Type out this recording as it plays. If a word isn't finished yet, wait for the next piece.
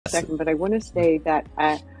second, but I want to say that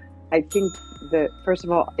I think that, first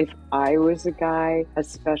of all, if I was a guy,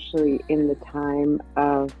 especially in the time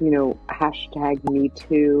of, hashtag Me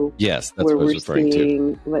Too, yes, that's where what I was we're referring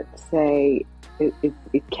seeing, to. let's say,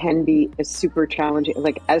 it can be a super challenging,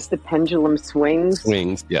 like as the pendulum swings,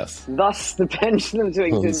 Yes. thus the pendulum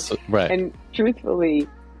swings. Right. And truthfully,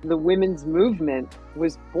 the women's movement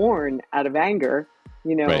was born out of anger.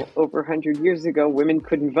 Right. Over 100 years ago, women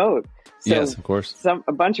couldn't vote. So yes, of course.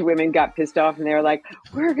 a bunch of women got pissed off and they were like,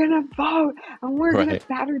 we're going to vote and we're going Right. to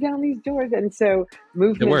batter down these doors. And so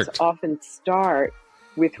movements often start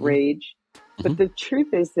with rage. But the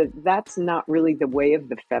truth is that that's not really the way of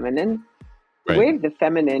the feminine. The way of the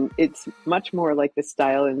feminine, it's much more like the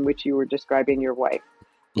style in which you were describing your wife,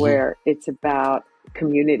 where it's about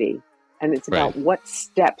community and it's about what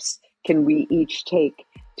steps can we each take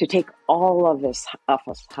to take all of us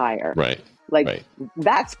higher. Right.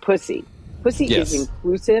 That's pussy. Pussy is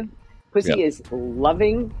inclusive. Pussy is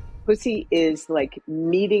loving. Pussy is like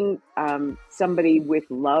meeting somebody with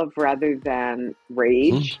love rather than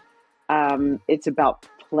rage. It's about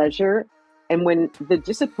pleasure. And when the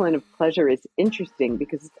discipline of pleasure is interesting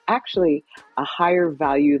because it's actually a higher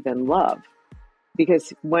value than love.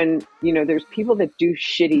 Because when, there's people that do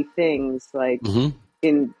shitty things, like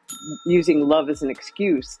in using love as an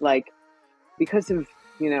excuse, like because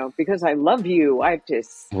I love you, I have to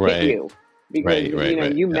hit you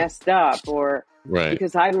because, you messed up, or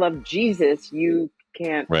because I love Jesus, you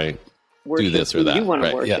can't worship do this or that. You want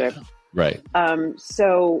to worship.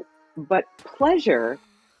 But pleasure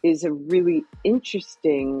is a really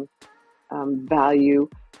interesting value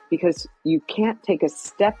because you can't take a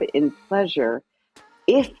step in pleasure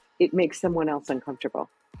if it makes someone else uncomfortable.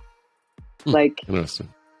 Like,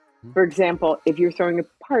 for example, if you're throwing a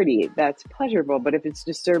party, that's pleasurable. But if it's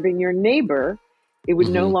disturbing your neighbor, it would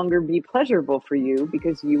no longer be pleasurable for you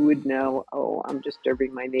because you would know, oh, I'm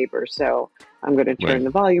disturbing my neighbor, so I'm going to turn the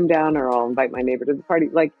volume down, or I'll invite my neighbor to the party.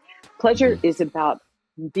 Like, pleasure is about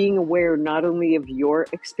being aware not only of your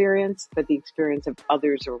experience, but the experience of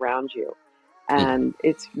others around you. And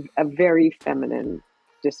it's a very feminine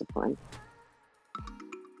discipline.